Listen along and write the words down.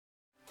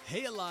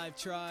Hey Alive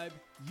Tribe,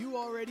 you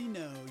already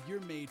know you're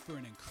made for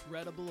an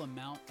incredible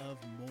amount of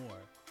more.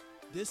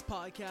 This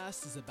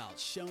podcast is about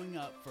showing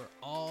up for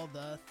all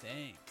the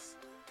things.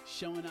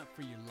 Showing up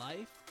for your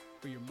life,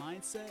 for your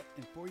mindset,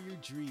 and for your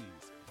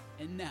dreams.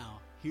 And now,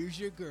 here's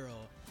your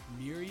girl,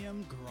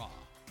 Miriam Graw.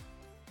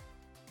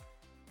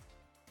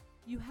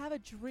 You have a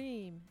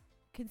dream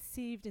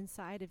conceived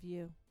inside of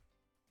you.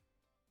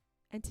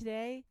 And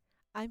today,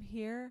 I'm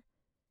here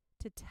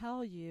to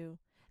tell you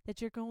that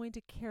you're going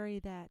to carry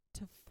that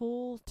to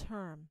full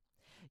term.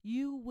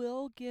 You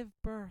will give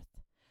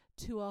birth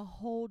to a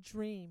whole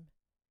dream.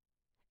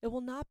 It will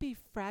not be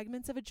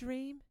fragments of a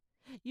dream.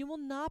 You will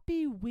not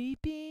be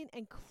weeping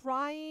and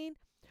crying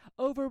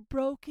over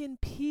broken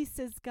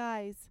pieces,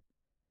 guys.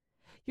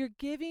 You're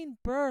giving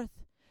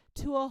birth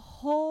to a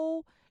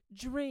whole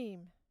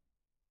dream.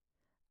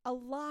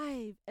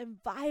 Alive and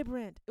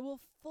vibrant. It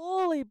will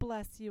fully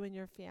bless you and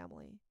your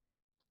family.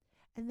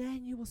 And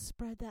then you will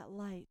spread that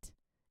light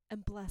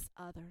and bless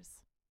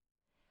others.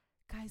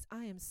 Guys,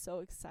 I am so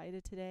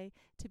excited today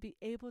to be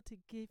able to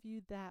give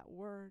you that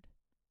word.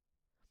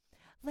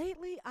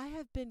 Lately, I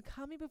have been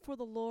coming before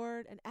the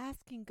Lord and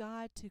asking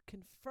God to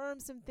confirm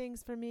some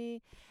things for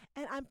me.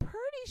 And I'm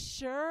pretty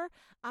sure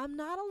I'm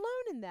not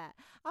alone in that.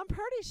 I'm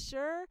pretty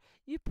sure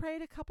you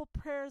prayed a couple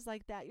prayers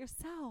like that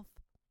yourself.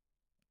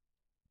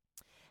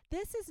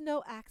 This is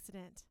no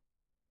accident.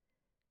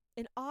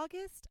 In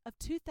August of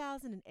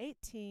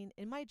 2018,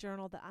 in my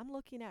journal that I'm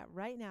looking at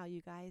right now, you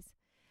guys,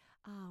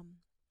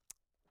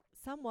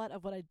 somewhat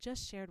of what I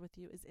just shared with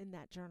you is in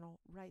that journal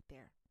right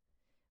there,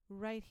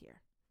 right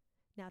here.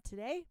 Now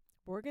today,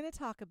 we're going to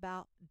talk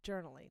about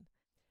journaling.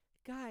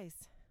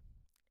 Guys,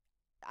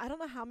 I don't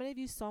know how many of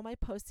you saw my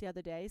post the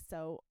other day,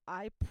 so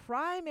I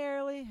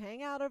primarily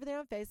hang out over there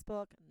on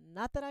Facebook.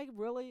 Not that I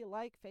really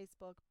like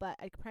Facebook, but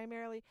I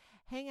primarily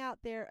hang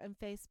out there on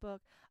Facebook.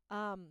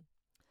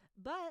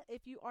 But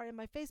if you are in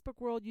my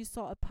Facebook world, you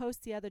saw a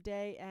post the other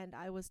day, and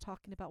I was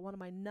talking about one of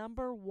my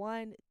number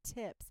one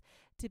tips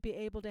to be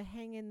able to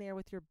hang in there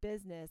with your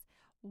business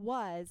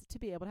was to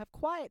be able to have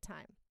quiet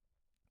time.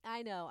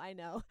 I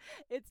know.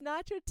 It's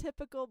not your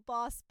typical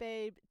boss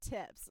babe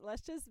tips.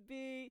 Let's just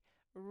be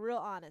real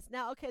honest.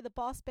 Now, okay, the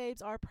boss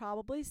babes are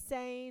probably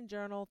saying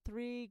journal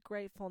 3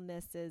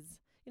 gratefulnesses.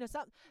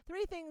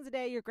 3 things a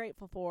day you're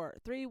grateful for,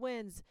 3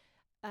 wins,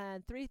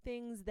 and 3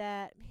 things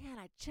that, man,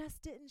 I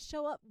just didn't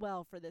show up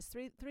well for this.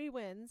 3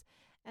 wins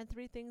and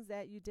 3 things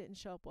that you didn't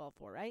show up well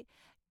for, right?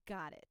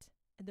 Got it.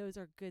 And those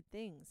are good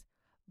things.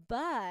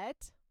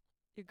 But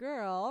your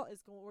girl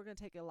we're going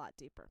to take it a lot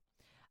deeper.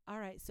 All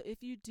right, so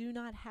if you do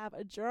not have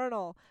a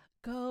journal,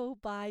 go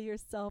buy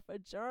yourself a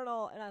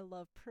journal. And I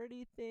love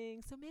pretty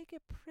things. So make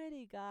it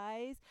pretty,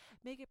 guys.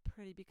 Make it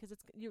pretty because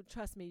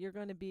trust me, you're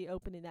going to be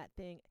opening that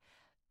thing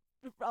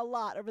a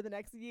lot over the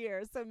next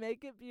year. So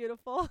make it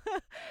beautiful.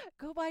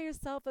 Go buy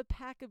yourself a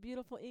pack of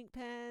beautiful ink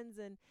pens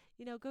and,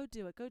 go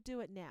do it. Go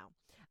do it now.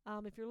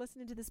 If you're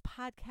listening to this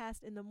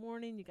podcast in the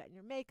morning, you got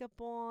your makeup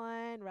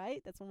on,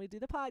 right? That's when we do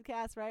the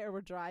podcast, right? Or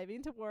we're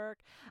driving to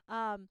work.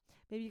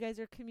 Maybe you guys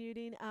are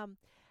commuting.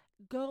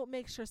 Go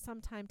make sure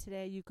sometime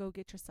today you go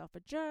get yourself a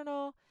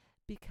journal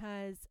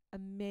because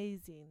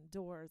amazing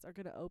doors are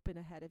going to open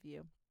ahead of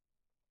you.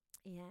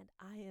 And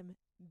I am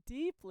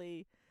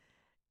deeply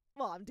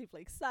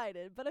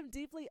excited, but I'm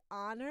deeply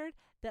honored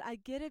that I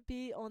get to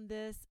be on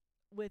this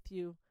with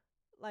you,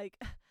 like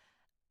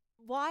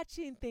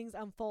watching things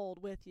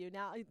unfold with you.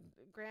 Now,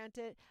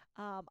 granted,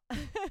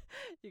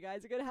 you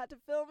guys are going to have to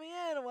fill me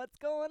in on what's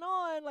going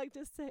on. Like,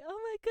 just say, oh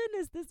my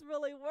goodness, this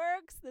really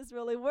works,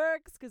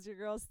 because your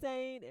girl's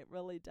saying it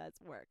really does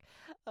work.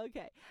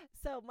 Okay,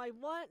 so my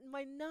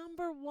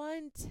number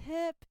one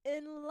tip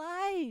in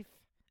life,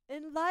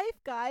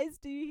 guys,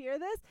 do you hear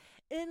this?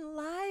 In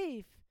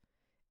life,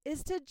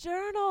 is to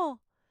journal.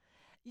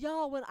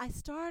 Y'all, when I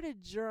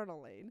started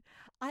journaling,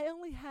 I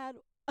only had,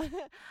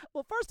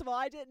 well, first of all,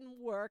 I didn't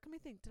work. Let me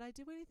think. Did I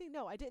do anything?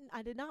 No, I didn't.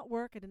 I did not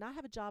work. I did not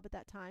have a job at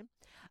that time.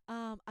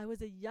 I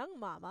was a young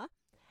mama,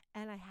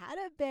 and I had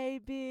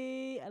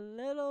a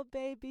little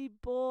baby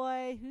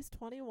boy who's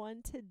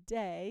 21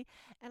 today.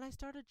 And I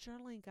started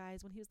journaling,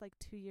 guys, when he was like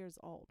 2 years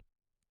old.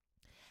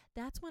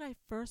 That's when I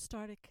first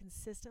started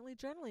consistently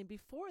journaling.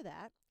 Before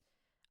that,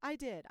 I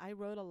did. I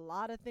wrote a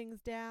lot of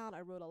things down.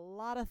 I wrote a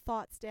lot of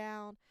thoughts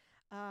down.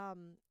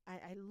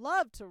 I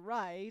love to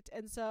write,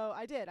 and so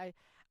I did.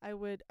 I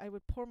would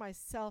pour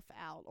myself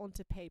out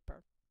onto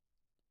paper.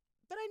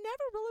 But I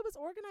never really was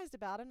organized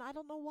about it, and I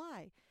don't know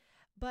why.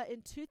 But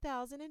in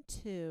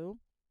 2002,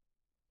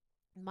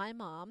 my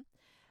mom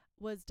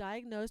was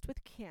diagnosed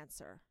with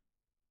cancer.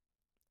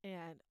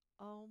 And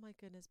oh my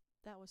goodness,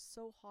 that was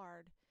so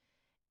hard.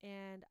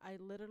 And I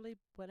literally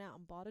went out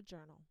and bought a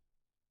journal.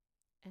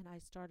 And I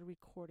started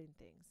recording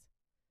things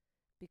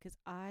because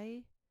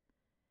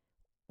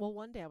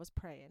one day I was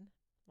praying.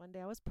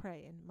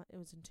 It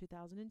was in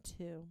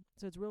 2002.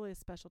 So it's really a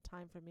special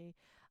time for me.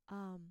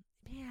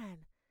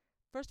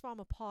 First of all, I'm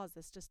going to pause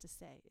this just to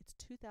say it's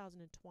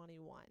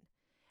 2021.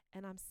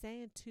 And I'm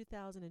saying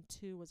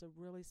 2002 was a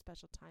really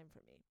special time for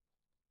me.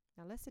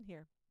 Now listen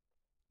here.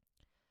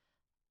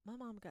 my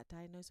mom got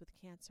diagnosed with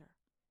cancer.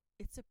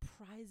 It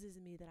surprises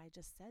me that I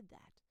just said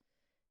that.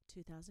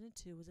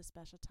 2002 was a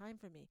special time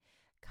for me.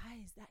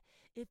 Guys, that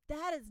if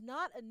that is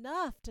not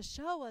enough to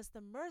show us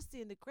the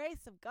mercy and the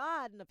grace of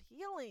God and of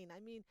healing, I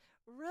mean,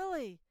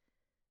 really,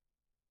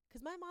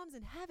 because my mom's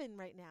in heaven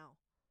right now.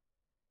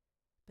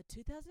 But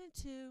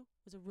 2002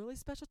 was a really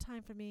special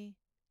time for me.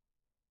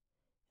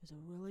 It was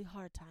a really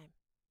hard time.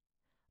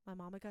 My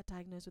mama got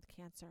diagnosed with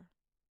cancer.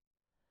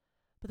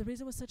 But the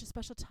reason it was such a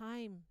special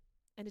time,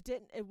 and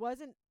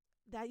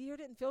that year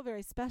didn't feel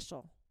very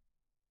special.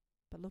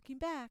 But looking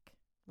back,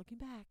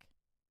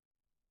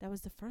 that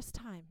was the first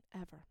time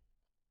ever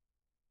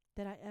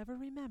that I ever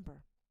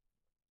remember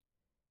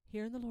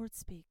hearing the Lord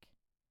speak.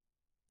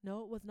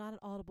 No, it was not an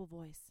audible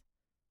voice,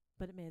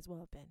 but it may as well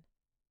have been.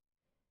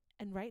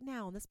 And right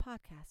now on this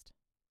podcast,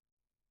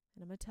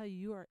 and I'm going to tell you,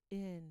 you are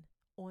in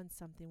on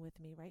something with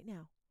me right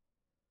now.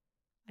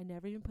 I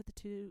never even put the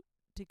two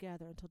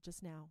together until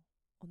just now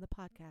on the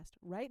podcast.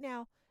 Right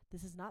now,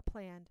 this is not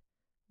planned.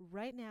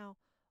 Right now,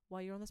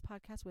 while you're on this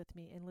podcast with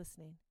me and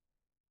listening,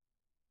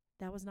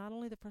 that was not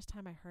only the first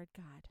time I heard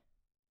God,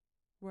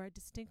 where I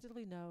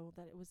distinctly know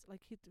that it was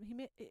like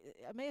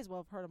I may as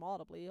well have heard him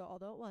audibly,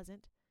 although it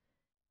wasn't,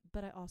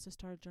 but I also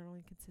started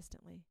journaling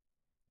consistently.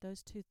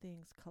 Those two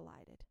things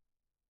collided.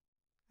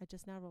 I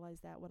just now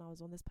realized that when I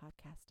was on this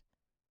podcast.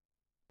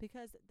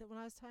 Because when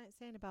I was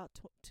saying about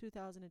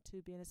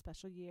 2002 being a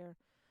special year,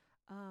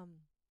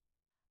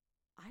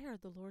 I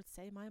heard the Lord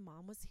say my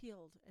mom was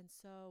healed. And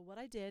so what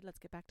I did, let's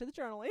get back to the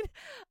journaling.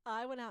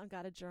 I went out and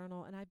got a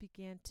journal and I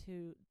began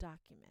to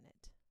document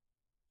it.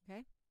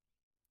 Okay?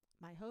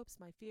 My hopes,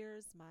 my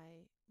fears,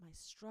 my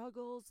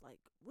struggles, like,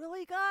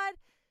 really, God?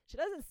 She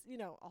doesn't,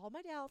 all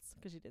my doubts,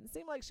 because she didn't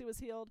seem like she was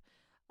healed.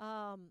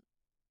 And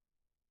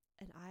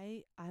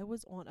I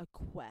was on a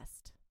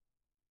quest,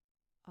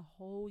 a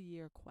whole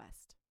year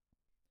quest.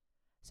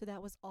 So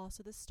that was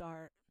also the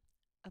start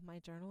of my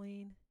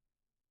journaling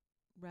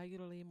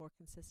regularly, more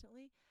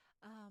consistently.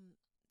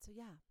 So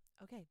yeah,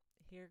 okay,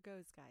 here it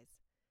goes, guys.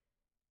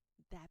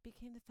 That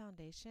became the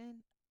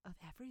foundation of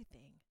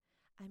everything.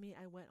 I mean,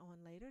 I went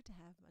on later to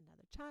have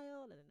another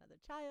child and another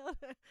child.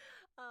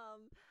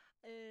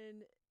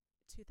 In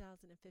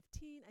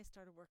 2015, I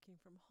started working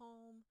from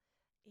home,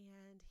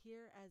 and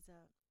here as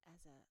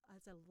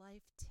a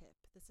life tip.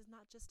 This is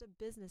not just a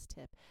business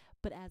tip,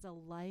 but as a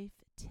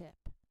life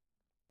tip.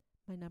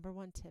 My number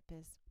one tip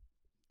is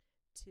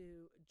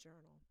to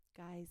journal.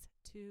 Guys,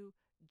 to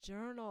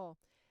journal.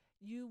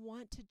 You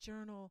want to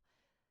journal.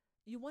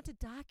 You want to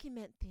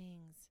document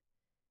things.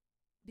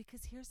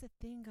 Because here's the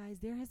thing, guys.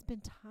 There has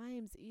been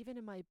times, even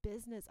in my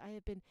business, I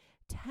have been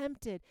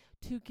tempted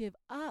to give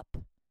up.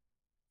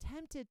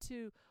 Tempted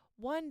to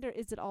wonder,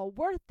 is it all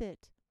worth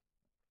it?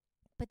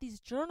 But these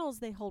journals,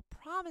 they hold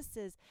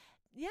promises.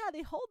 Yeah,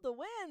 they hold the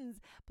wins,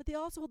 but they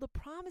also hold the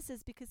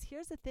promises, because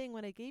here's the thing.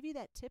 When I gave you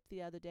that tip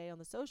the other day on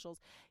the socials,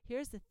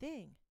 here's the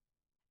thing.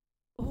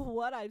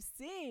 What I've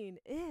seen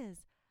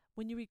is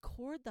when you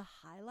record the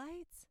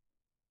highlights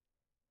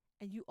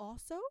and you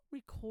also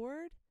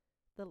record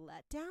the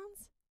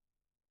letdowns,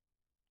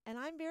 and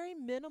I'm very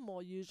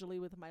minimal usually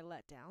with my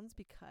letdowns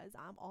because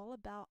I'm all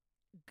about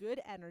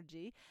good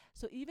energy.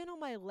 So even on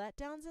my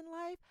letdowns in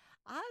life,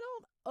 I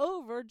don't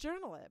over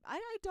journal it. I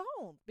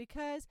don't,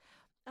 because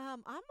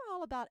I'm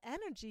all about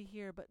energy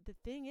here. But the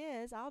thing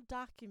is, I'll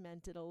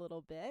document it a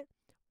little bit.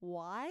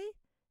 Why?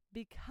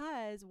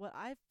 Because what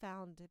I've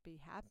found to be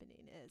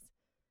happening is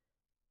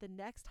the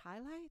next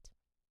highlight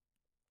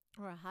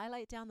or a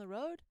highlight down the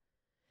road,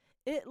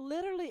 it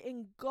literally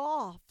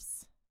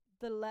engulfs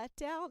the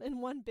letdown in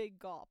one big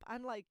gulp.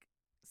 I'm like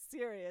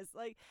serious.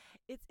 Like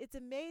it's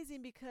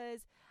amazing,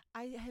 because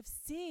I have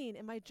seen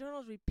in my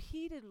journals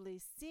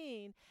repeatedly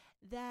seen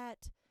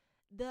that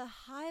the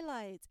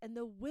highlights and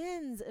the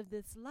wins of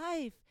this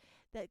life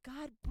that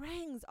God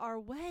brings our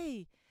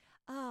way,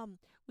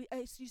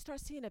 you start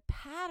seeing a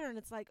pattern.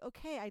 It's like,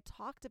 okay, I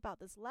talked about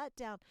this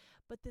letdown,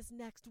 but this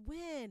next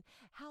win,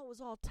 how it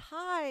was all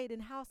tied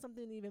and how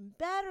something even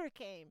better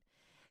came.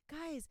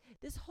 Guys,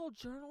 this whole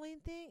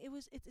journaling thing,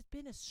 it's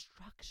been a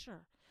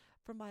structure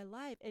for my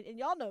life. And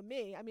y'all know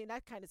me. I mean,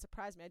 that kind of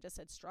surprised me. I just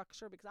said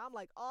structure because I'm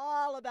like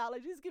all about,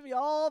 like, just give me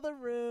all the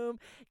room.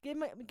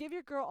 Give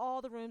your girl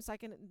all the room so I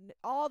can,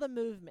 all the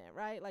movement,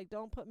 right? Like,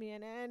 don't put me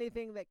in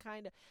anything that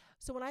kind of.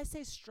 So when I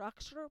say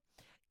structure,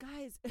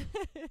 guys,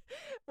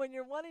 when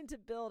you're wanting to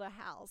build a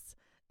house,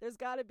 there's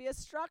got to be a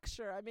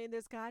structure. I mean,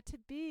 there's got to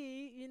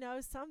be,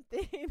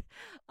 something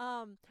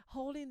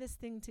holding this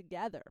thing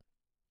together.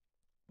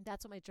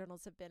 That's what my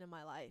journals have been in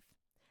my life.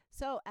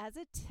 So as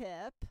a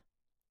tip,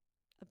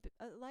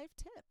 a life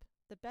tip,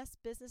 the best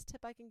business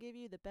tip I can give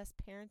you, the best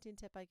parenting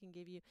tip I can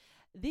give you,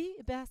 the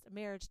best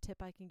marriage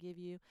tip I can give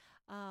you.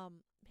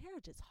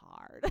 Marriage is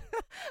hard.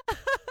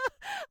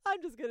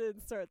 I'm just going to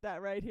insert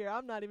that right here.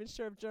 I'm not even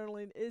sure if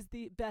journaling is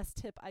the best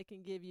tip I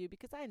can give you,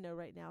 because I know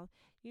right now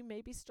you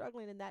may be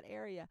struggling in that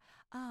area.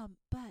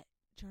 But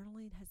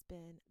journaling has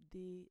been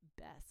the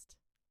best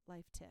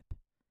life tip.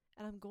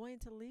 And I'm going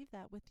to leave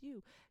that with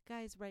you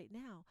guys right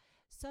now.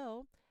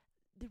 So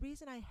the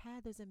reason I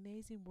had those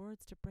amazing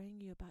words to bring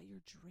you about your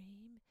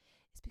dream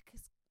is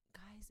because,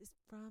 guys, it's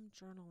from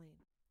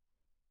journaling.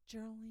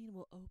 Journaling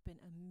will open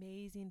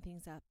amazing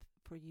things up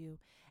for you.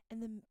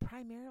 And the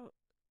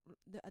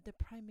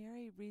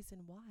primary reason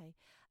why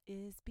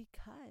is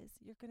because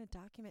you're going to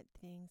document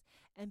things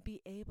and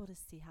be able to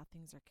see how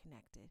things are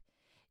connected.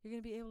 You're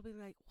going to be able to be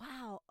like,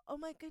 wow, oh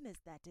my goodness,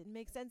 that didn't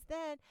make sense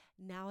then.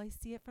 Now I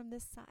see it from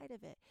this side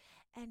of it.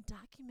 And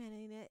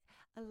documenting it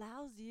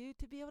allows you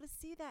to be able to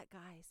see that,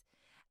 guys.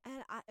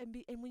 And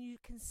when you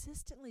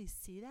consistently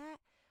see that,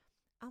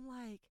 I'm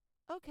like,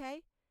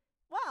 okay,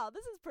 wow,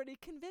 this is pretty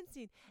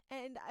convincing.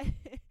 And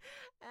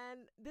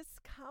and this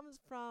comes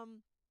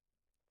from,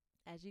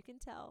 as you can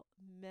tell,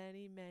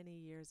 many, many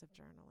years of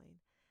journaling.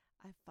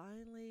 I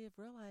finally have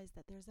realized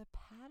that there's a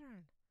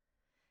pattern.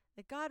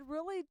 That God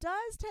really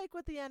does take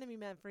what the enemy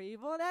meant for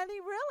evil, and he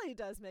really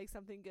does make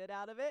something good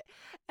out of it.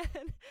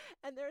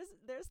 And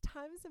there's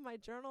times in my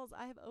journals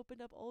I have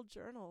opened up old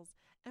journals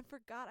and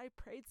forgot I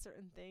prayed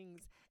certain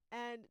things,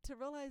 and to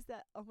realize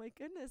that, oh my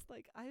goodness,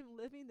 like I'm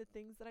living the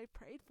things that I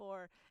prayed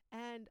for.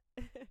 And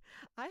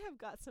I have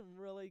got some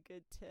really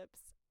good tips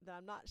that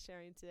I'm not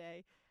sharing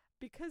today.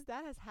 Because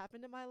that has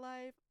happened in my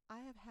life, I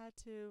have had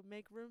to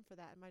make room for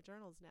that in my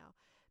journals now.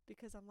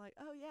 Because I'm like,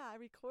 oh yeah, I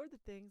record the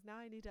things. Now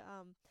I need to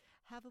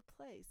have a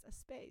place, a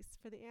space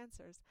for the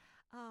answers.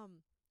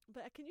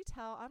 But can you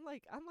tell I'm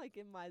like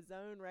in my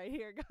zone right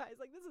here, guys?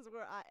 Like, this is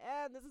where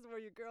I am. This is where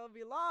your girl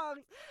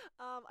belongs.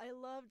 I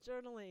love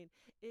journaling.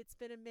 It's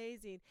been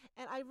amazing.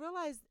 And I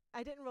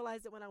didn't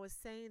realize it when I was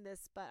saying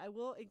this, but I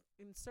will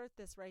insert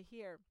this right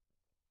here.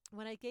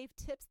 When I gave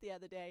tips the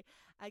other day,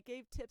 I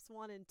gave tips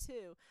 1 and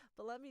 2.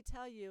 But let me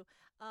tell you,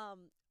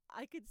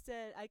 I could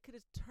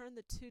have turned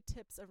the 2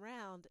 tips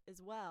around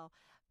as well,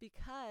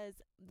 because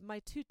my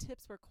 2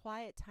 tips were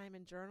quiet time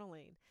and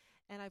journaling.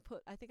 And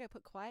I think I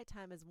put quiet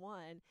time as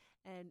 1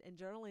 and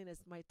journaling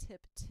as my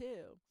tip 2.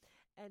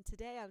 And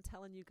today I'm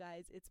telling you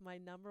guys it's my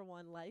number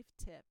 1 life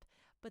tip.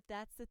 But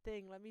that's the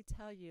thing, let me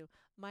tell you,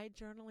 my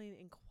journaling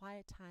and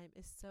quiet time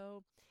is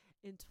so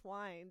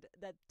entwined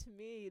that to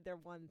me they're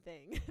one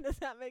thing. Does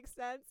that make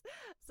sense?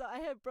 So I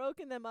have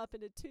broken them up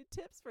into 2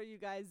 tips for you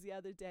guys the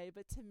other day,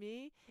 but to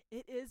me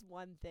it is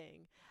one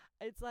thing.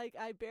 It's like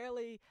I've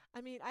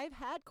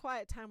had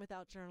quiet time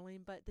without journaling,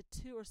 but the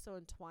 2 are so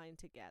entwined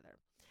together.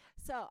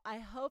 So I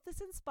hope this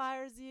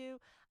inspires you.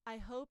 I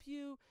hope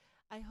you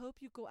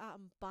go out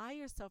and buy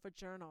yourself a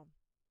journal.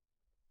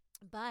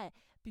 But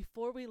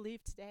before we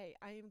leave today,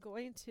 I am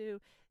going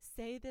to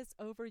say this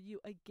over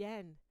you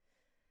again.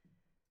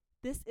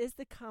 This is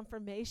the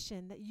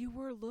confirmation that you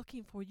were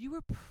looking for. You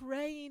were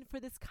praying for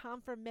this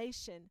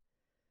confirmation.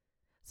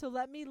 So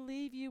let me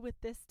leave you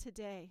with this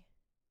today.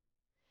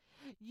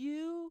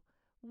 You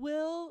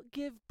will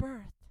give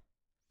birth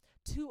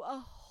to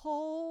a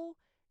whole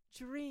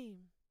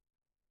dream,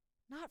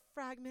 not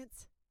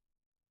fragments,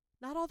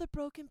 not all the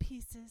broken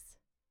pieces.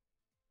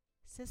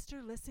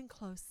 Sister, listen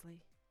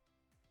closely.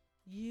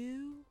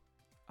 You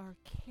are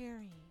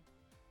carrying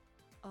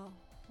a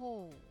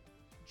whole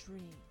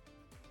dream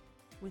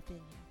within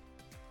you.